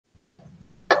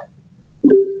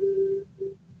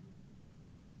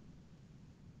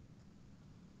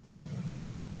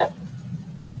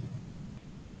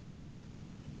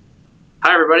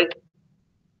everybody.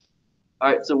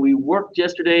 All right, so we worked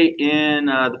yesterday in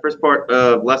the first part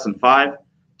of lesson 5,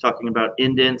 talking about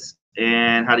indents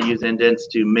and how to use indents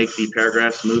to make the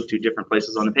paragraphs move to different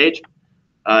places on the page.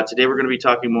 Today we're going to be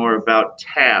talking more about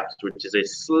tabs, which is a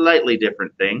slightly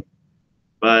different thing,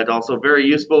 but also very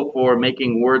useful for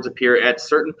making words appear at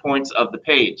certain points of the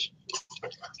page.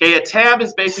 Okay, a tab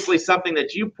is basically something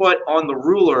that you put on the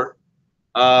ruler.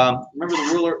 Remember,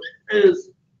 the ruler is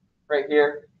right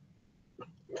here.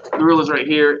 The ruler is right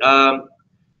here.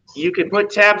 You can put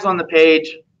tabs on the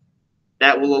page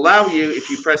that will allow you, if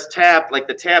you press tab, like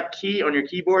the tab key on your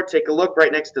keyboard, take a look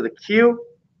right next to the Q.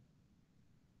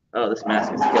 Oh, this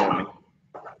mask is killing me.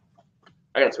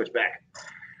 I gotta switch back.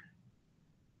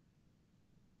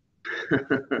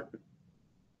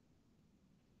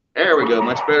 There we go,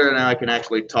 much better. Now I can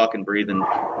actually talk and breathe and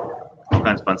all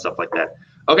kinds of fun stuff like that.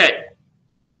 Okay,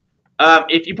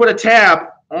 if you put a tab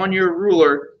on your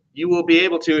ruler, you will be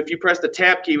able to, if you press the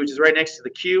tab key, which is right next to the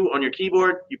Q on your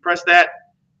keyboard, you press that,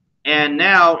 and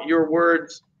now your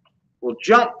words will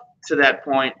jump to that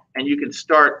point, and you can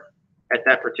start at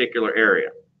that particular area.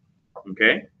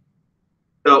 Okay?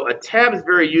 So a tab is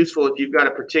very useful if you've got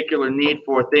a particular need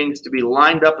for things to be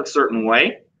lined up a certain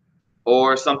way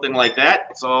or something like that.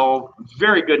 It's all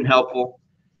very good and helpful,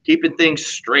 keeping things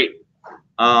straight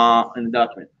in the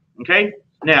document. Okay?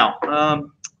 Now,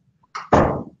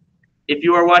 if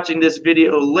you are watching this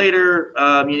video later,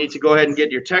 you need to go ahead and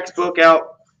get your textbook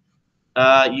out.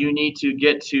 You need to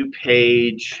get to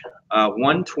page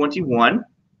 121.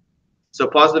 So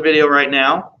pause the video right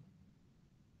now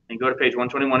and go to page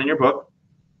 121 in your book.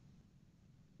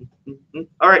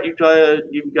 All right,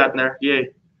 you've gotten there. Yay.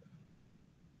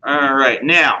 All right,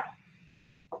 now.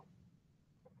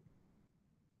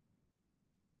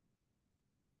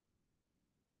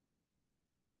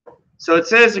 So it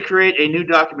says to create a new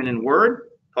document in Word.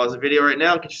 Pause the video right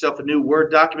now and get yourself a new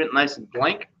Word document, nice and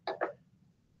blank.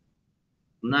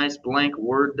 Nice blank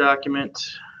Word document.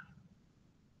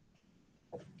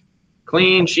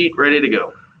 Clean sheet, ready to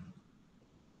go.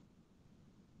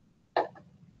 Come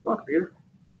on, computer.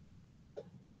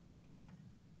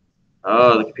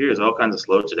 Oh, the computer is all kinds of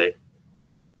slow today.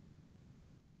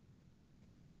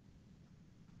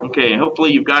 Okay,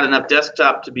 hopefully you've got enough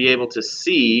desktop to be able to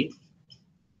see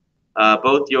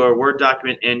both your Word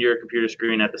document and your computer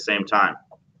screen at the same time.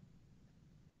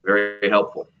 Very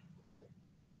helpful.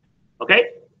 Okay,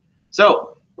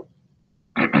 so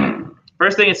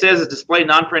first thing it says is display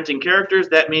non-printing characters.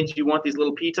 That means you want these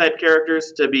little P-type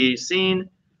characters to be seen.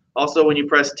 Also, when you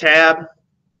press tab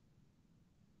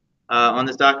on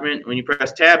this document, when you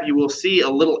press tab, you will see a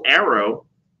little arrow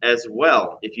as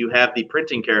well if you have the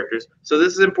printing characters. So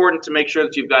this is important to make sure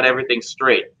that you've got everything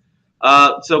straight.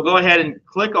 So go ahead and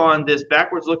click on this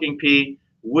backwards looking P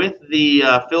with the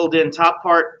filled in top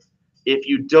part. If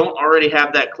you don't already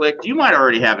have that clicked, you might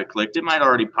already have it clicked. It might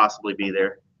already possibly be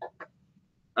there.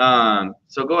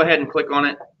 So go ahead and click on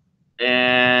it,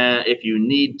 and if you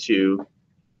need to.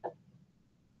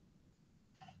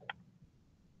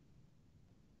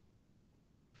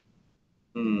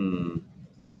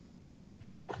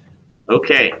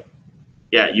 Okay.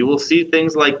 Yeah, you will see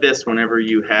things like this whenever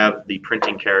you have the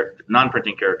printing character,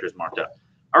 non-printing characters marked up.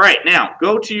 All right, now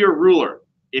go to your ruler.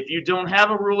 If you don't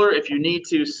have a ruler, if you need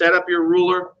to set up your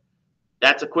ruler,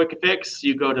 that's a quick fix.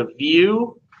 You go to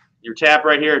View, your tab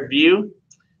right here at View,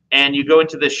 and you go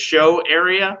into the Show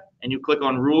area, and you click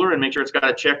on Ruler and make sure it's got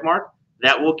a check mark.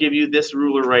 That will give you this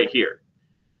ruler right here.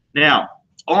 Now,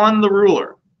 on the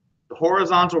ruler, the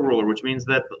horizontal ruler, which means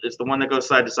that it's the one that goes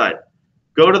side to side,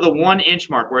 go to the 1 inch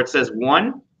mark where it says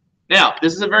 1. Now,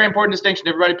 this is a very important distinction.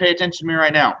 Everybody pay attention to me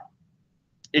right now.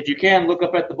 If you can, look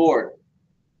up at the board.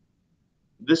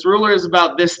 This ruler is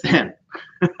about this thin.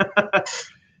 And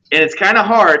it's kind of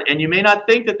hard, and you may not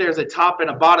think that there's a top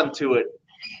and a bottom to it,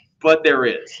 but there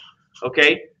is.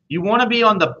 Okay? You want to be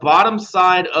on the bottom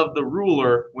side of the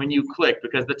ruler when you click,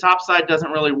 because the top side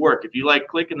doesn't really work. If you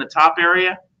click in the top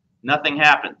area, nothing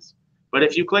happens. But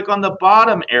if you click on the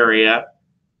bottom area,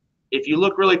 if you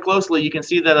look really closely, you can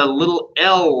see that a little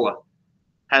L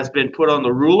has been put on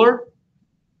the ruler,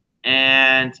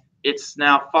 and it's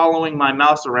now following my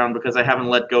mouse around because I haven't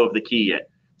let go of the key yet.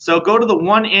 So go to the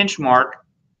 1 inch mark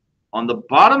on the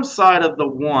bottom side of the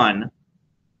 1,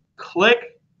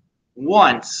 click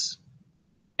once,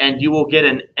 and you will get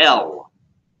an L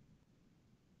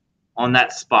on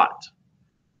that spot.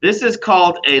 This is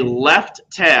called a left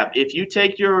tab. If you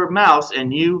take your mouse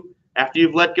and after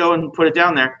you've let go and put it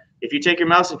down there, if you take your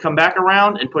mouse and come back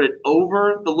around and put it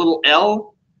over the little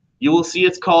L, you will see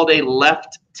it's called a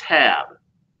left tab.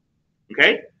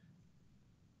 Okay?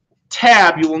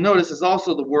 tab, you will notice, is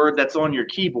also the word that's on your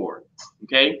keyboard.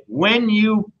 Okay? When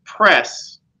you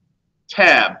press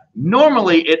tab,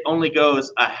 normally it only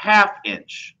goes a ½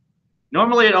 inch.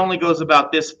 Normally it only goes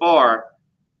about this far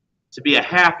to be a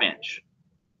 ½ inch.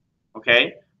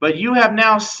 Okay? But you have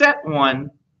now set one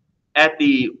at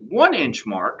the 1 inch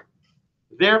mark.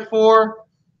 Therefore,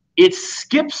 it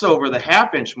skips over the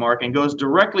 ½ inch mark and goes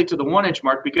directly to the 1 inch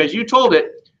mark because you told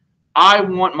it, I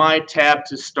want my tab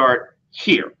to start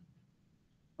here.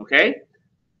 Okay?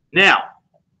 Now,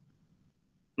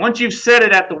 once you've set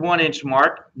it at the 1 inch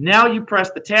mark, now you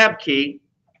press the tab key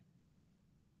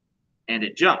and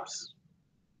it jumps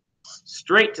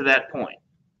straight to that point.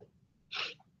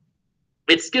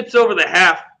 It skips over the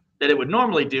half that it would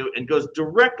normally do and goes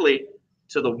directly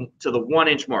to the 1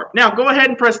 inch mark. Now go ahead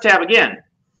and press tab again.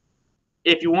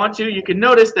 If you want to, you can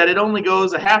notice that it only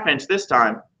goes a ½ inch this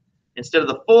time instead of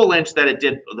the full inch that it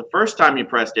did the first time you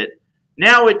pressed it.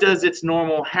 Now it does its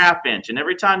normal ½ inch, and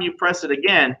every time you press it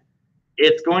again,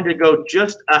 it's going to go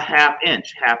just a ½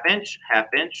 inch, ½ inch, ½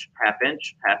 inch, ½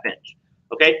 inch, ½ inch.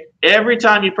 Okay? Every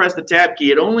time you press the tab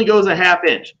key, it only goes a ½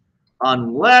 inch,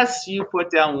 unless you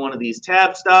put down one of these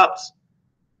tab stops,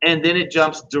 and then it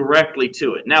jumps directly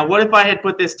to it. Now, what if I had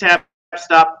put this tab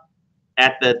stop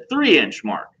at the 3 inch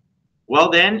mark?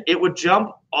 Well, then it would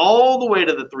jump all the way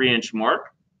to the 3 inch mark,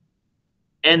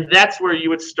 and that's where you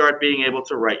would start being able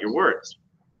to write your words.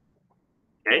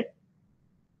 Okay?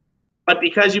 But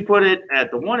because you put it at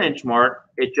the 1 inch mark,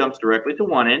 it jumps directly to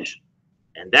 1 inch,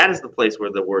 and that is the place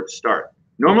where the words start.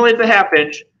 Normally it's a ½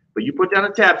 inch, but you put down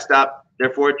a tab stop,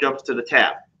 therefore it jumps to the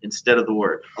tab instead of the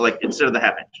word, like instead of the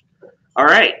 ½ inch. All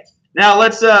right. Now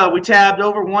let's, we tabbed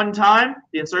over one time.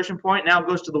 The insertion point now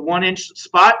goes to the 1 inch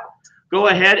spot. Go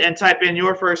ahead and type in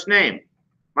your first name.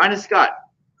 Mine is Scott.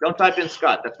 Don't type in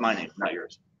Scott. That's my name, not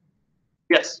yours.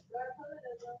 Yes.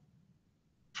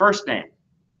 First name.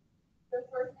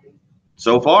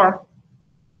 So far.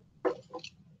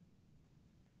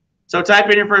 So type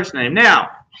in your first name.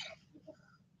 Now,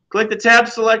 click the tab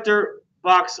selector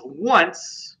box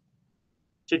once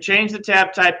to change the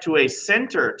tab type to a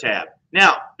center tab.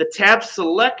 Now, the tab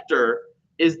selector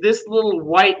is this little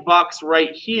white box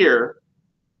right here,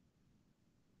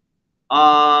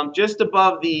 just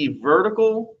above the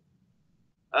vertical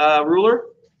ruler.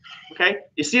 Okay,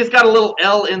 you see it's got a little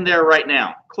L in there right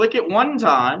now. Click it one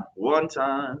time,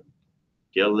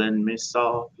 killing me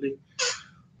softly.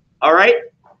 All right,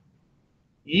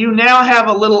 you now have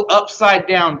a little upside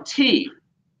down T.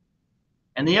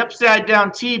 And the upside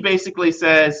down T basically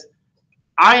says,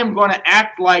 I am going to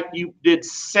act like you did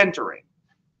centering.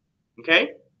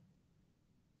 Okay?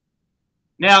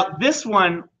 Now, this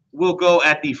one will go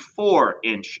at the 4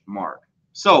 inch mark.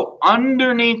 So,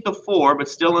 underneath the 4, but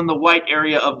still in the white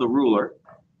area of the ruler,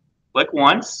 click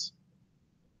once,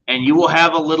 and you will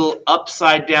have a little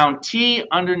upside down T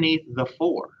underneath the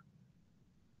 4.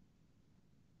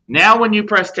 Now, when you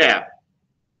press tab,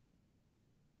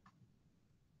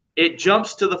 it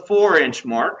jumps to the 4 inch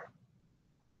mark.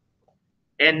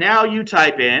 And now you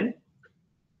type in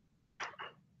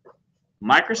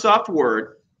Microsoft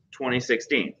Word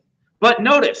 2016. But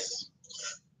notice,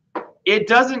 it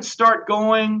doesn't start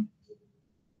going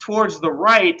towards the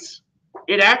right.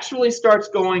 It actually starts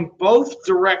going both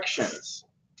directions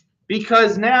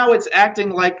because now it's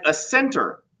acting like a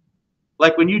center.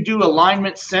 Like when you do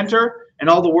alignment center and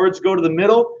all the words go to the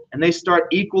middle and they start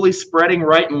equally spreading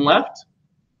right and left.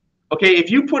 Okay, if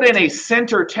you put in a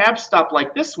center tab stop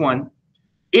like this one,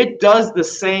 it does the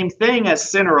same thing as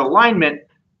center alignment,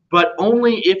 but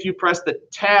only if you press the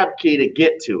tab key to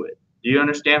get to it. Do you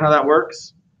understand how that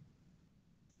works?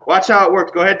 Watch how it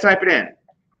works. Go ahead and type it in.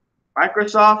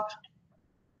 Microsoft.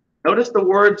 Notice the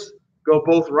words go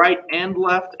both right and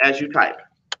left as you type.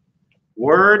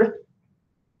 Word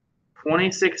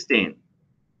 2016.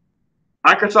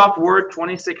 Microsoft Word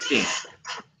 2016.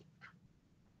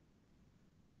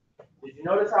 Did you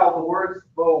notice how the words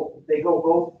go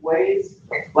both ways?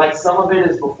 Like some of it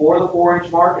is before the 4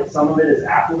 inch mark and some of it is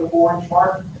after the 4 inch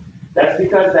mark? That's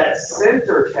because that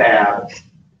center tab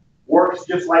works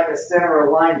just like a center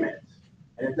alignment,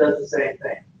 and it does the same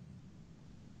thing.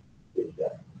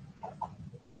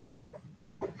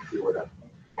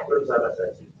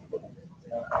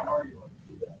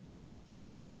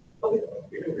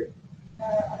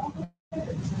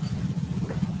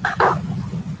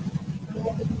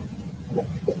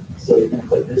 So you can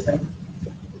click this thing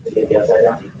to get the upside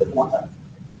down. You click one time.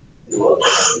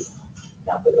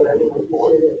 Now click on everything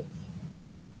before it.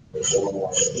 Now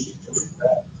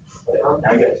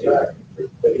you got to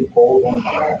click and hold one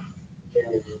time.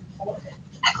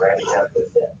 Drag it down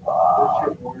with that.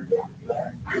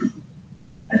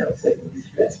 I know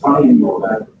it's funny and more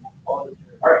about it. All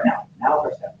right, now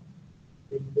press tab.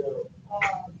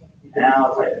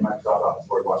 Now type in Microsoft Office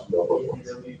Word, watch the bill.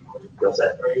 Feel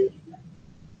set.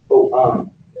 Oh,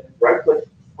 right click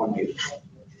on you.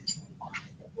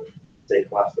 Say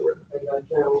collapse the word. Right click.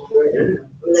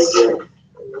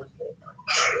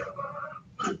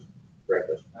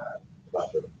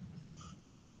 Collapse the word.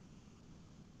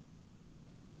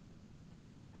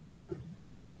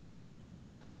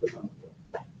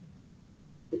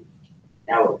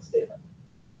 Now let's stay there.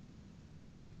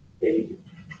 Maybe.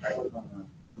 Right click on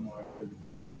the more.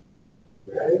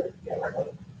 Yeah, right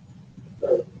click. Now,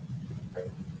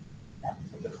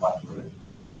 so just collapse the word.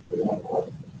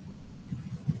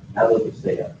 Now let's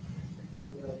stay there.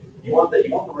 You want the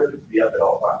ribbon to be up at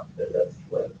all times. That's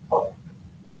what.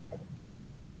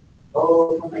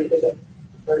 Oh, okay, good.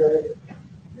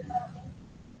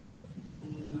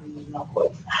 Not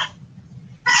quite.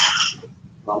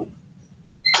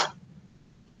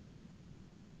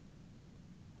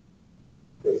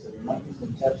 Okay, so there might be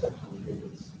some tab sections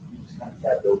because you just kind of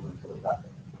tabbed over until it got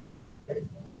there. Okay.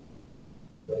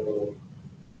 So.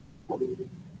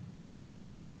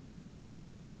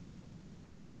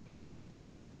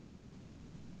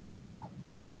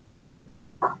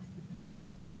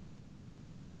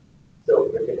 So we're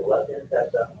going to take the left-hand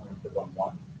tab down, we're going to click on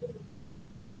 1.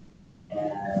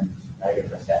 And now you're going to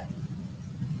press tab.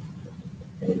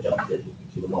 And it jumps it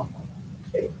to the 1.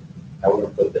 Okay. Now we're going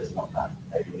to click this one time.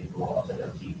 Now you need to go upside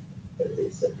down key. But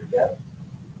it's center tab.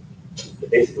 It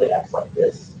basically acts like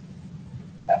this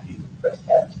after you press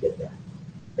tab to get there.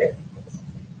 Okay.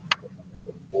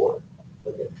 4.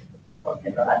 Look at okay,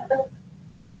 now that.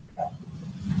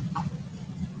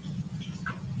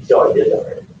 You see how I did that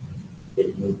already?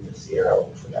 It moved the Sierra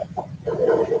over that.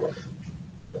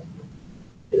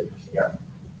 Hit the Sierra.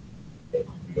 Okay.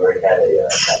 You already had a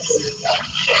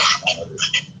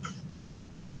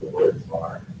the words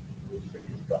are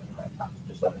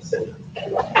just like I said.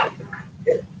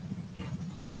 Okay.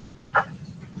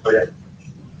 Okay.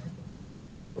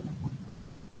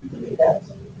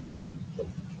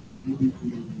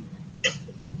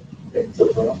 Okay. So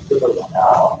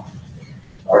now,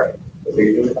 all right. So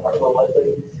you're doing the hard one, like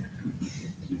this.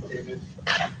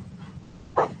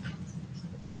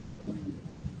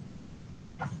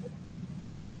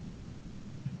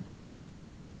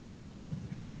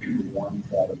 One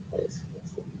tab in place.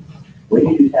 When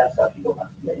you do tab stuff, you don't have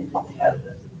to do anything out of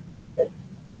this. Okay.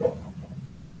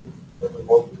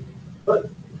 But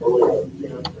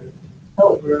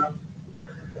help around.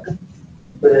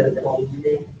 But it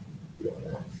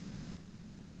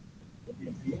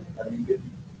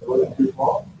wasn't too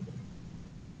small.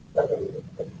 That's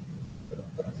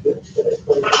good.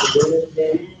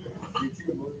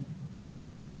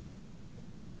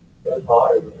 That's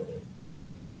hard.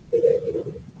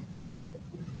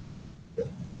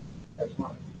 That's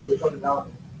one. Which one is now?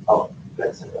 Oh,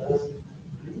 that's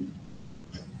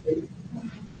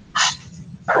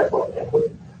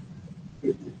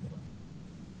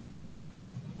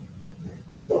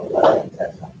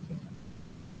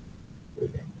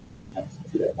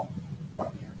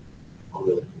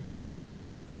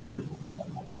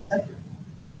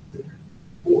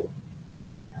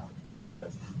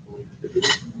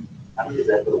I mean, is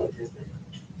that the one?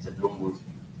 It's a normal.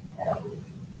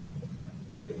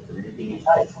 Anything you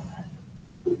type on that?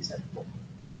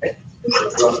 Okay.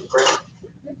 So spray.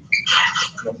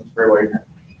 Spray while you're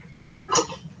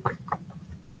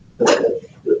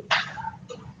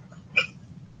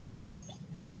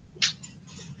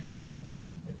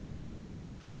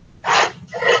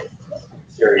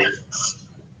serious.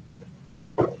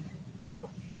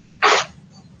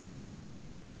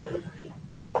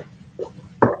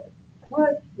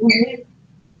 What?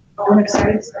 I'm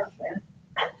excited stuff, man.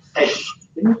 Hey,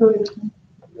 Didn't you go to this one?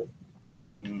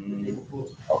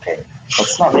 okay,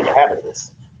 let's not make a habit of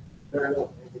this.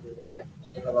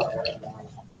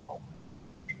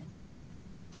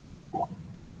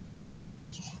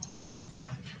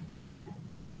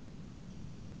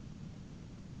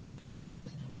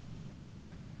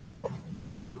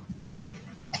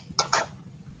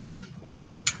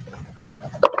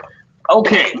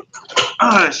 Okay,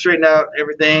 straighten out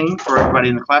everything for everybody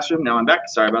in the classroom. Now I'm back.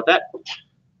 Sorry about that.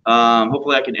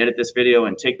 Hopefully I can edit this video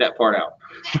and take that part out.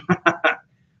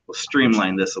 We'll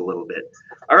streamline this a little bit.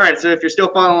 All right, so if you're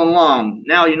still following along,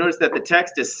 now you notice that the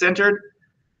text is centered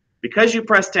because you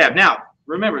press tab. Now,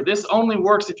 remember, this only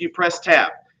works if you press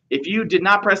tab. If you did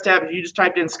not press tab, if you just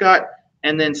typed in Scott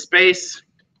and then space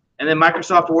and then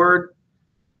Microsoft Word,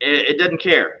 it doesn't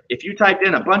care. If you typed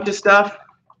in a bunch of stuff,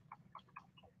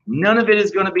 none of it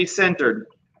is going to be centered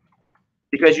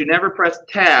because you never press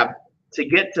tab to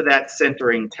get to that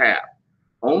centering tab.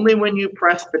 Only when you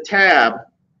press the tab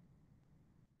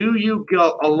do you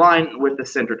go align with the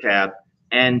center tab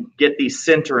and get the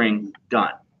centering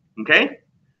done. Okay?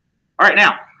 All right,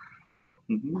 now,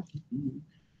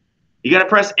 you got to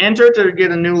press enter to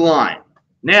get a new line.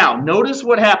 Now, notice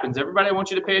what happens. Everybody, I want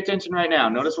you to pay attention right now.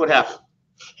 Notice what happened.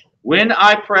 When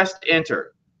I pressed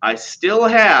enter, I still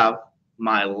have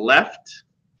my left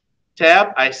tab.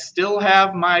 I still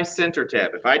have my center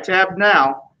tab. If I tab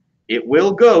now, it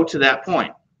will go to that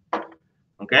point.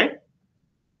 Okay?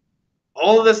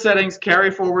 All of the settings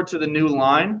carry forward to the new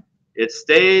line. It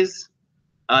stays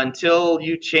until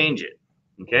you change it.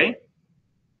 Okay?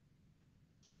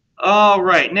 All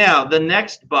right, now the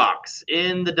next box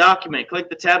in the document,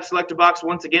 click the tab selector box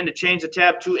once again to change the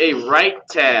tab to a right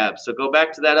tab. So go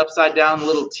back to that upside down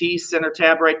little T center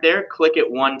tab right there, click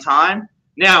it one time.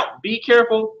 Now be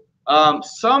careful,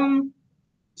 some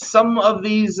of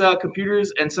these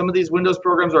computers and some of these Windows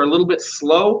programs are a little bit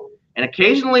slow, and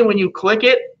occasionally when you click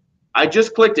it, I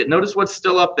just clicked it, notice what's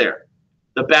still up there,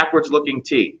 the backwards looking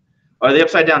T, or the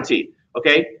upside down T,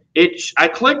 okay? I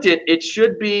clicked it, it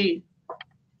should be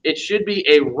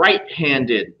a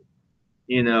right-handed,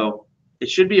 it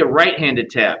should be a right-handed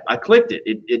tab. I clicked it.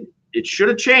 It should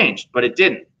have changed, but it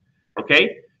didn't.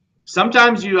 Okay?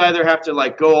 Sometimes you either have to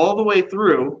like go all the way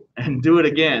through and do it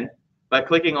again by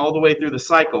clicking all the way through the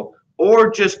cycle, or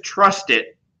just trust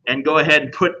it and go ahead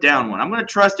and put down one. I'm going to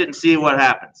trust it and see what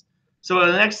happens. So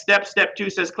the next step, step 2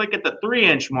 says click at the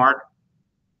 3-inch mark.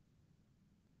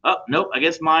 Oh, nope. I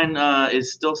guess mine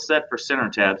is still set for center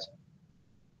tabs.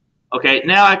 Okay,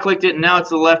 now I clicked it, and now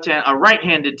it's a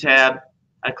right-handed tab.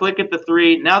 I click at the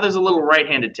 3. Now there's a little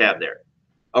right-handed tab there.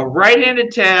 A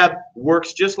right-handed tab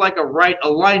works just like a right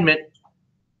alignment.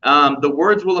 The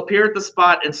words will appear at the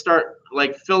spot and start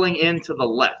like filling in to the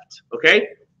left. Okay,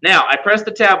 now I press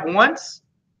the tab once.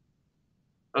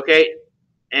 Okay,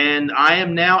 and I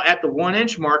am now at the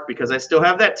 1-inch mark because I still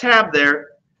have that tab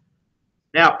there.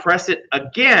 Now press it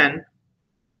again.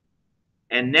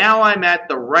 And now I'm at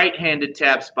the right-handed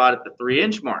tab spot at the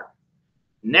 3-inch mark.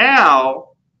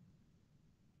 Now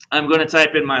I'm going to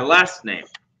type in my last name.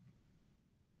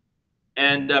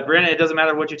 And Brianna, it doesn't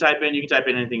matter what you type in. You can type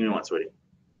in anything you want, sweetie.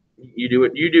 You do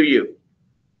it. You do you.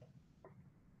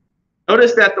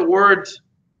 Notice that the words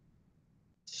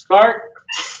start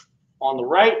on the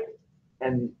right,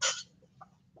 and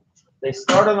they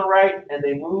start on the right, and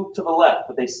they move to the left.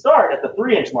 But they start at the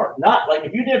 3-inch mark. Not like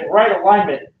if you did right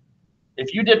alignment.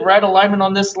 If you did right alignment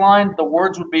on this line, the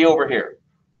words would be over here,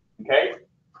 okay?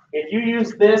 If you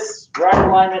use this right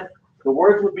alignment, the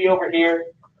words would be over here,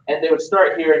 and they would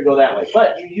start here and go that way.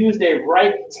 But you used a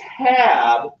right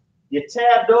tab, you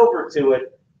tabbed over to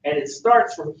it, and it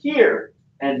starts from here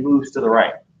and moves to the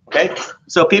right, okay?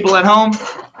 So people at home,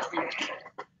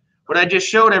 what I just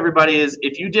showed everybody is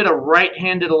if you did a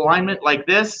right-handed alignment like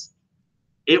this,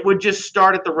 it would just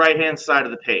start at the right-hand side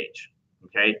of the page,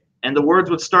 okay? And the words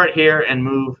would start here and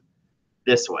move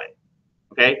this way,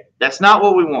 okay? That's not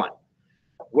what we want.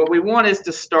 What we want is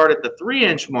to start at the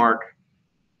 3-inch mark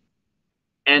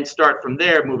and start from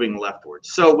there moving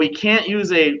leftwards. So we can't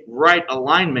use a right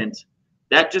alignment.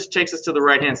 That just takes us to the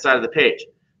right-hand side of the page.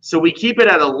 So we keep it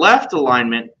at a left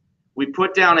alignment. We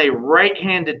put down a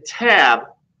right-handed tab.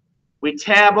 We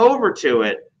tab over to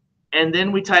it, and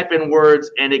then we type in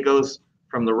words, and it goes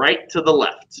from the right to the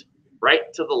left,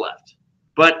 right to the left.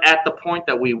 But at the point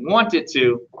that we want it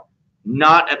to,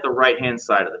 not at the right-hand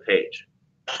side of the page.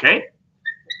 Okay?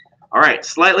 All right,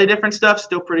 slightly different stuff,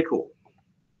 still pretty cool.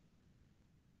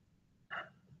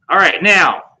 All right,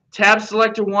 now, tab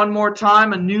selector one more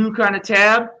time, a new kind of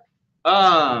tab.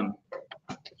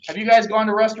 Have you guys gone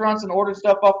to restaurants and ordered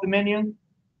stuff off the menu?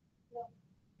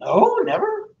 No,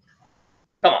 never?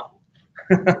 Come on.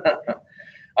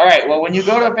 All right, well, when you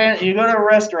go to a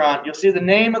restaurant, you'll see the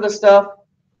name of the stuff.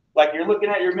 Like you're looking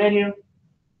at your menu,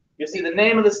 you see the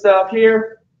name of the stuff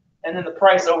here, and then the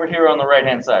price over here on the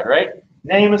right-hand side, right?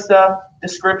 Name of stuff,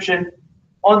 description,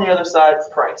 on the other side,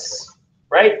 price,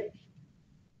 right?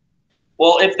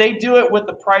 Well, if they do it with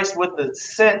the price with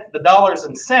the dollars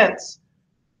and cents,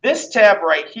 this tab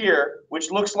right here, which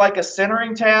looks like a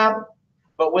centering tab,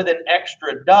 but with an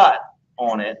extra dot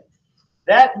on it,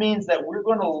 that means that we're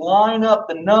going to line up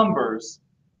the numbers.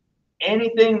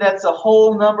 Anything that's a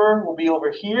whole number will be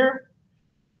over here.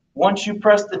 Once you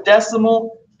press the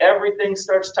decimal, everything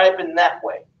starts typing that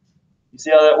way. You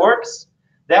see how that works?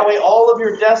 That way all of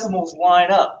your decimals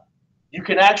line up. You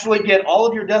can actually get all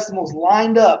of your decimals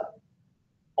lined up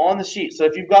on the sheet. So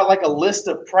if you've got like a list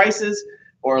of prices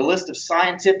or a list of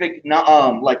scientific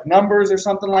like numbers or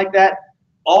something like that,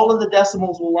 all of the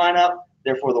decimals will line up.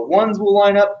 Therefore, the ones will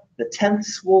line up, the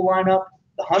tenths will line up,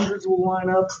 the hundreds will line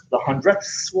up, the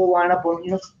hundredths will line up on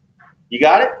units. You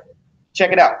got it?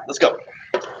 Check it out. Let's go.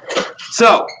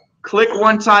 So click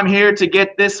one time here to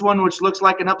get this one, which looks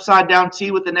like an upside down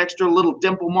T with an extra little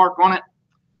dimple mark on it.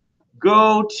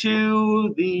 Go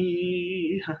to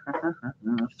the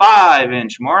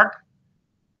 5-inch mark.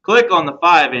 Click on the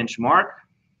 5-inch mark.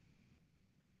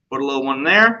 Put a little one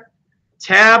there.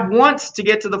 Tab once to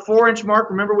get to the 4-inch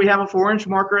mark. Remember, we have a 4-inch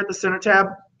marker at the center tab.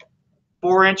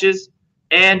 4 inches.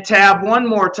 And tab one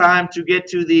more time to get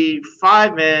to the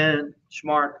 5-inch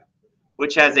mark,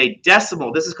 which has a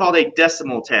decimal. This is called a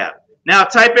decimal tab. Now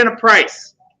type in a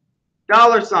price.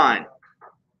 $.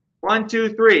 1,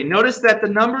 2, 3. Notice that the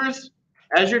numbers,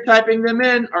 as you're typing them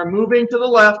in, are moving to the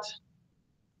left.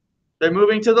 They're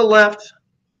moving to the left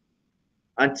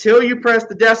until you press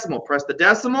the decimal. Press the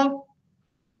decimal.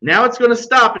 Now it's going to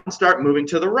stop and start moving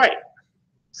to the right.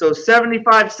 So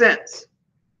 75 cents.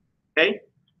 Okay?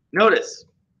 Notice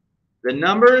the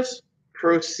numbers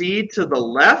proceed to the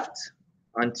left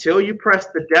until you press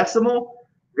the decimal.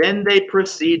 Then they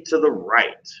proceed to the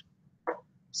right.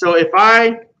 So if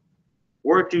I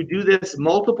were to do this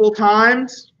multiple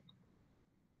times,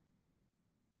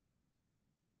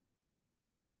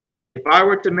 if I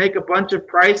were to make a bunch of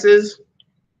prices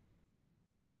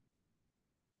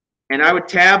and I would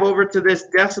tab over to this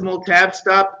decimal tab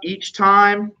stop each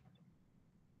time,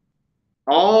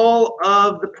 all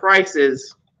of the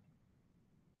prices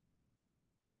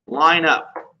line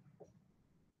up.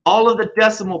 All of the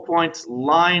decimal points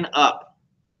line up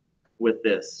with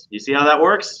this. You see how that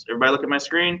works? Everybody look at my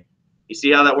screen. You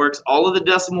see how that works? All of the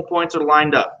decimal points are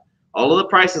lined up. All of the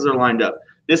prices are lined up.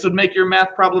 This would make your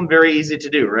math problem very easy to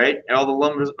do, right? All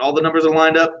the numbers are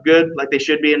lined up good, like they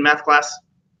should be in math class.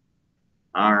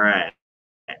 All right.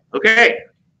 Okay.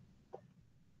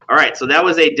 All right, so that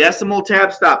was a decimal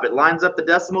tab stop. It lines up the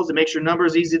decimals. It makes your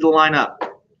numbers easy to line up.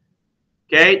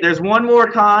 Okay, there's one more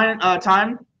kind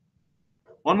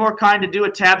to do,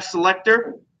 a tab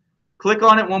selector. Click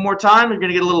on it one more time. You're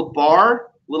going to get a little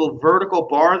bar, little vertical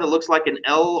bar that looks like an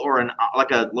L or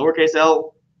like a lowercase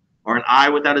L or an I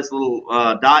without its little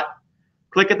dot.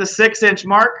 Click at the 6-inch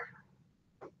mark.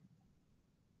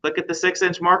 Click at the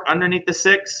 6-inch mark underneath the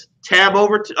 6. Tab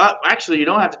over to, actually, you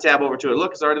don't have to tab over to it.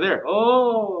 Look, it's already there.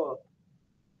 Oh,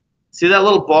 see that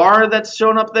little bar that's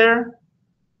shown up there?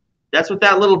 That's what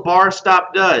that little bar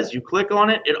stop does. You click on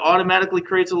it, it automatically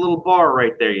creates a little bar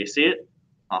right there. You see it?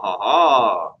 Ha ha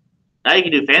ha. Now you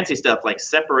can do fancy stuff like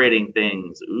separating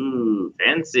things. Ooh,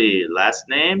 fancy. Last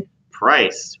name,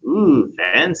 price. Ooh,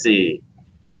 fancy.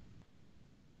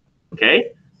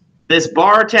 Okay. This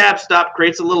bar tab stop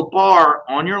creates a little bar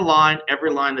on your line, every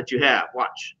line that you have.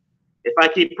 Watch. If I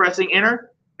keep pressing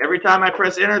enter, every time I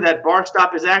press enter, that bar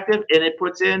stop is active and it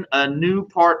puts in a new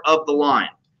part of the line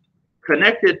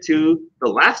connected to the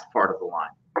last part of the line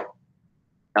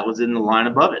that was in the line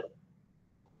above it.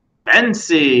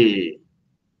 Fancy.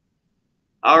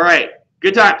 All right,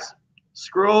 good times.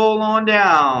 Scroll on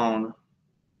down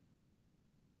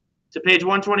to page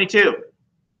 122.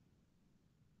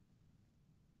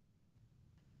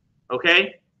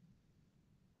 Okay.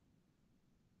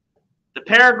 The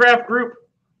paragraph group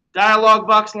dialog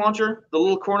box launcher, the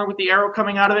little corner with the arrow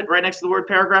coming out of it right next to the word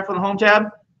paragraph on the home tab.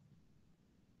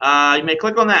 You may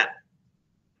click on that.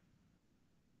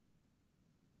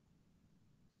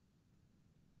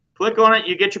 Click on it,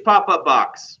 you get your pop-up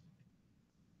box.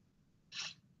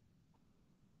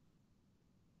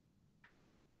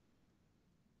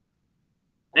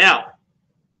 Now,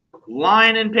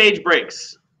 line and page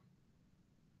breaks.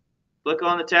 Click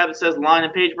on the tab that says line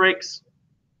and page breaks.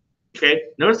 Okay,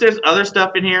 notice there's other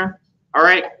stuff in here. All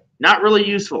right, not really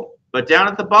useful. But down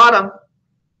at the bottom,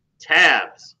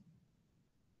 tabs.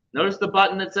 Notice the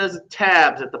button that says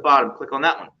tabs at the bottom. Click on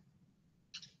that one.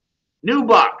 New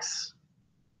box.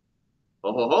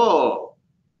 Oh, ho, ho.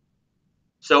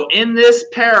 So in this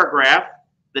paragraph,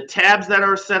 the tabs that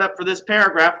are set up for this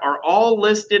paragraph are all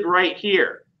listed right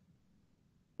here.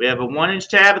 We have a 1-inch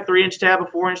tab, a 3-inch tab, a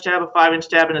 4-inch tab, a 5-inch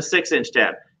tab, and a 6-inch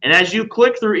tab. And as you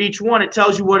click through each one, it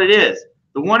tells you what it is.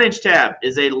 The 1-inch tab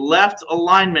is a left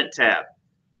alignment tab.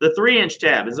 The 3-inch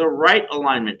tab is a right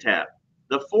alignment tab.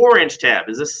 The 4-inch tab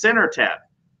is a center tab.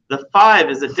 The 5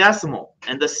 is a decimal,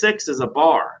 and the 6 is a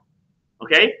bar.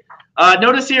 Okay?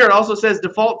 Notice here it also says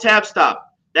default tab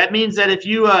stop. That means that if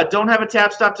you don't have a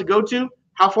tab stop to go to,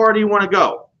 how far do you want to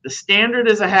go? The standard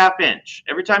is a 1/2 inch.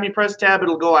 Every time you press tab,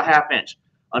 it'll go a 1/2 inch,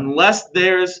 unless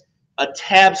there's a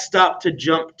tab stop to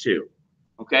jump to.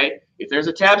 Okay? If there's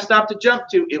a tab stop to jump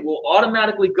to, it will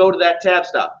automatically go to that tab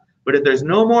stop. But if there's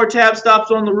no more tab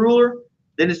stops on the ruler,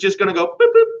 then it's just going to go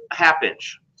boop, boop, a half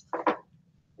inch. All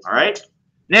right.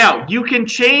 Now, you can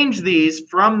change these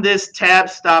from this tab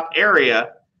stop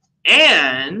area,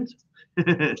 and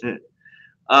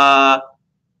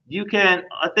you can,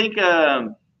 I think,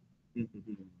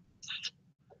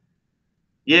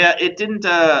 yeah, it didn't,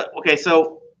 okay,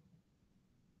 so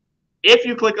if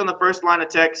you click on the first line of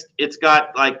text, it's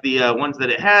got like the ones that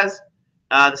it has.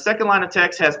 The second line of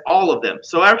text has all of them.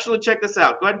 So actually check this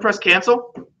out. Go ahead and press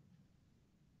cancel.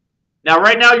 Now,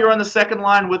 right now, you're on the second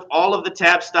line with all of the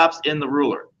tab stops in the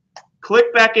ruler.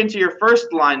 Click back into your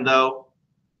first line, though,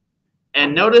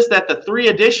 and notice that the 3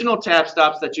 additional tab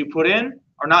stops that you put in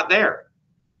are not there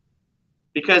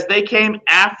because they came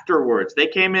afterwards. They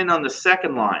came in on the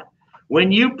second line.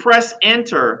 When you press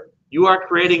enter, you are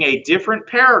creating a different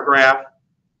paragraph,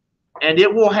 and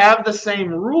it will have the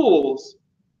same rules,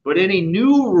 but any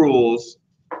new rules,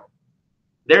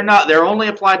 they're only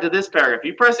applied to this paragraph. If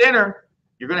you press enter,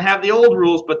 you're going to have the old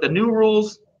rules, but the new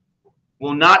rules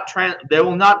will not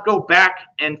go back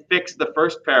and fix the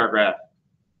first paragraph.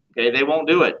 Okay, they won't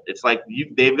do it. It's like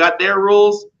they've got their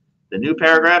rules. The new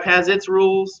paragraph has its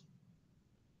rules.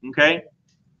 Okay,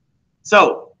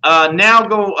 so now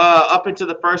go up into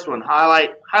the first one.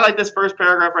 Highlight this first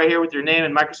paragraph right here with your name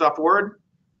in Microsoft Word.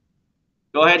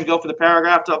 Go ahead and go for the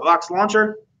paragraph box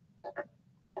launcher.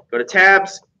 Go to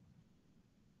tabs.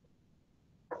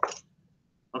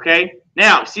 Okay,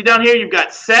 now see down here you've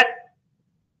got set,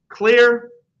 clear,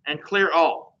 and clear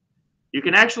all. You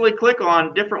can actually click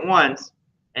on different ones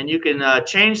and you can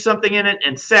change something in it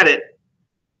and set it,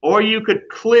 or you could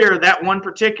clear that one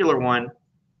particular one.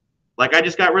 Like I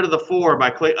just got rid of the 4 by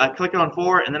clicking on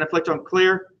 4 and then I clicked on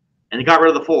clear and it got rid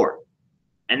of the 4.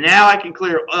 And now I can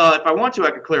clear, if I want to,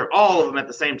 I could clear all of them at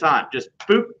the same time. Just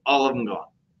boop, all of them gone.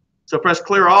 So press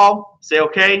clear all, say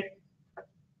OK.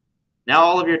 Now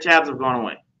all of your tabs have gone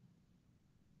away.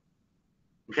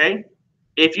 Okay?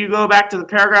 If you go back to the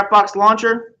paragraph box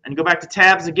launcher and go back to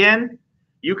tabs again,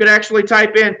 you could actually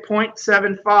type in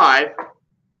 0.75.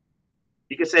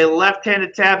 You can say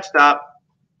left-handed tab stop,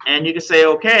 and you can say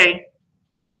OK,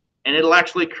 and it'll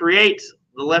actually create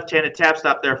the left-handed tab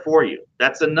stop there for you.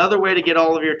 That's another way to get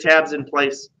all of your tabs in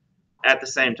place at the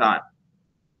same time.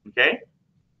 Okay?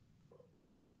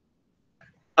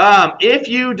 If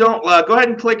you don't, go ahead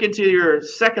and click into your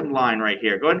second line right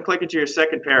here. Go ahead and click into your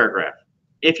second paragraph.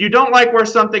 If you don't like where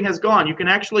something has gone, you can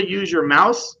actually use your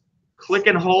mouse, click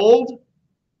and hold.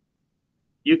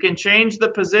 You can change the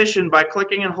position by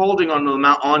clicking and holding on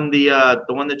the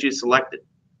one that you selected.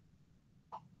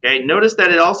 Okay, notice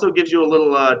that it also gives you a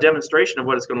little demonstration of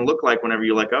what it's going to look like whenever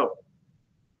you let go.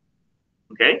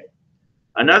 Okay,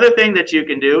 another thing that you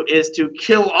can do is to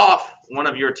kill off one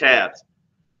of your tabs.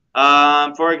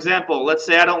 For example, let's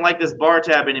say I don't like this bar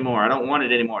tab anymore. I don't want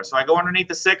it anymore. So I go underneath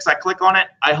the 6, I click on it,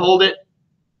 I hold it,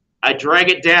 I drag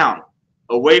it down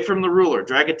away from the ruler,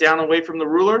 drag it down away from the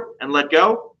ruler and let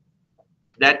go.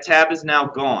 That tab is now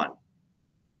gone.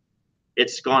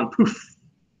 It's gone poof.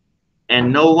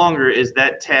 And no longer is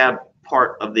that tab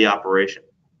part of the operation.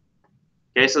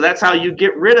 Okay, so that's how you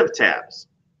get rid of tabs.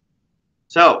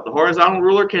 So the horizontal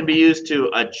ruler can be used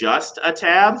to adjust a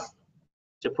tab,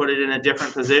 to put it in a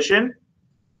different position,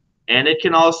 and it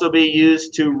can also be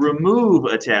used to remove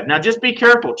a tab. Now just be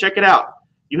careful, check it out.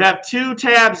 You have 2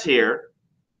 tabs here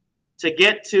to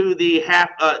get to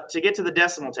the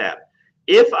decimal tab.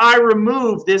 If I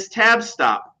remove this tab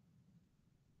stop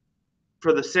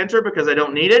for the center because I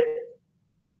don't need it,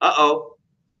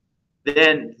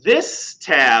 then this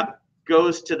tab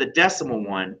goes to the decimal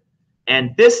one,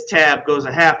 and this tab goes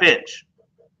a half inch.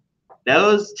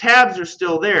 Those tabs are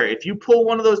still there. If you pull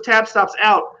one of those tab stops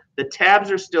out, the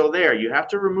tabs are still there. You have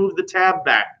to remove the tab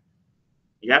back.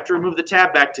 You have to remove the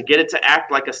tab back to get it to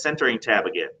act like a centering tab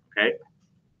again. Okay?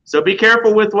 So be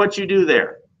careful with what you do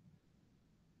there.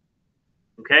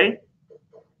 Okay?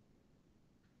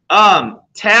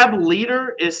 Tab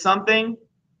leader is something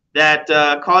that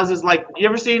causes, like, you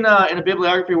ever seen in a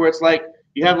bibliography where it's like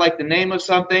you have like the name of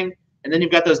something and then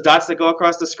you've got those dots that go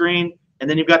across the screen and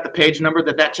then you've got the page number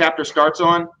that chapter starts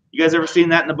on? You guys ever seen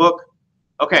that in the book?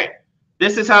 Okay,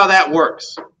 this is how that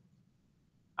works.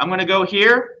 I'm going to go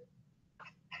here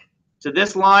to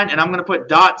this line and I'm going to put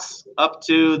dots up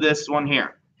to this one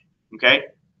here. Okay,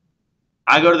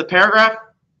 I go to the paragraph,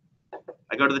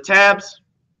 I go to the tabs.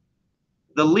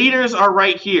 The leaders are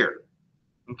right here.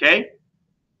 Okay,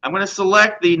 I'm going to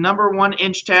select the number 1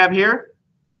 inch tab here.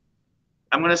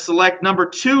 I'm going to select number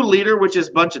 2 leader, which is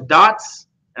a bunch of dots,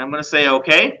 and I'm going to say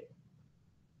OK.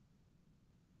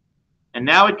 And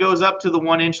now it goes up to the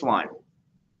 1 inch line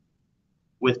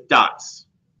with dots.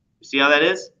 You see how that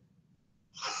is?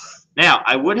 Now,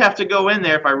 I would have to go in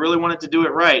there if I really wanted to do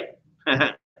it right.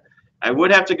 I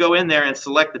would have to go in there and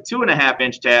select the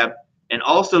 2.5-inch tab and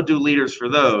also do leaders for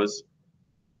those.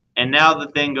 And now the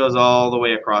thing goes all the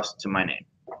way across to my name.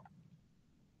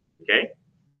 Okay?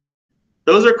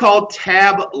 Those are called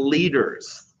tab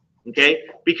leaders. Okay?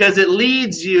 Because it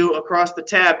leads you across the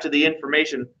tab to the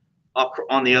information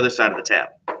on the other side of the tab.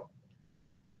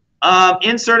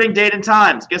 Inserting date and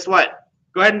times. Guess what?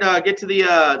 Go ahead and get to the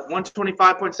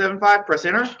 125.75. Press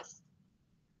enter.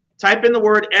 Type in the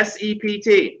word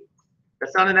SEPT.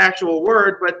 That's not an actual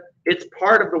word, but it's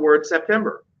part of the word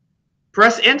September.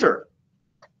 Press enter.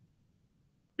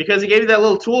 Because he gave you that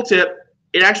little tooltip,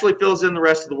 it actually fills in the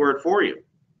rest of the word for you.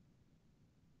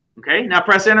 Okay, now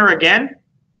press enter again.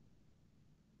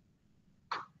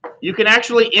 You can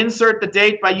actually insert the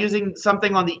date by using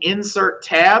something on the insert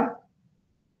tab.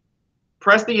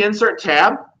 Press the insert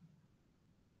tab.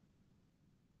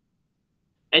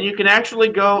 And you can actually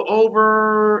go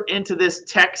over into this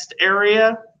text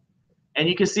area. And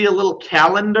you can see a little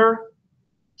calendar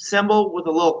symbol with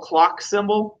a little clock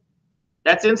symbol.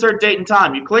 That's insert date and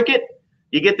time. You click it,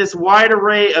 you get this wide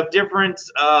array of different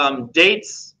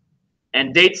dates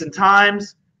and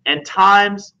times.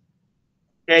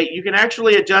 Okay, you can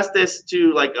actually adjust this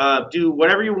to like do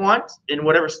whatever you want in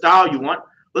whatever style you want.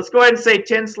 Let's go ahead and say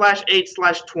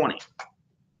 10/8/20.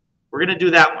 We're going to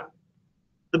do that one.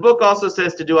 The book also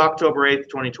says to do October 8th,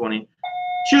 2020.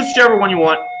 Choose whichever one you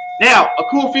want. Now, a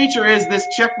cool feature is this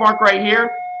check mark right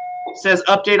here says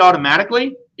update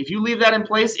automatically. If you leave that in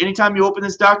place, anytime you open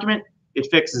this document, it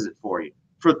fixes it for you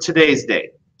for today's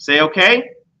date. Say OK,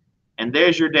 and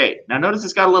there's your date. Now, notice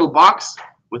it's got a little box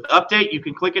with update. You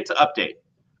can click it to update.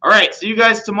 All right, see you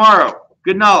guys tomorrow.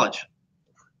 Good knowledge.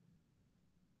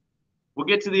 We'll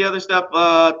get to the other stuff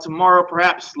tomorrow,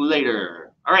 perhaps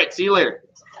later. All right, see you later.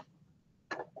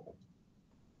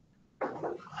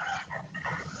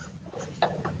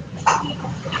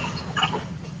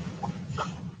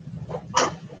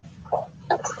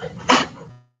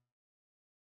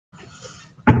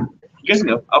 You guys can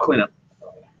go. I'll clean up.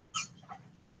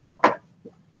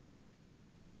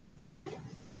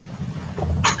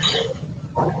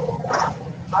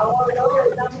 I want to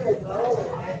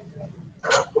go.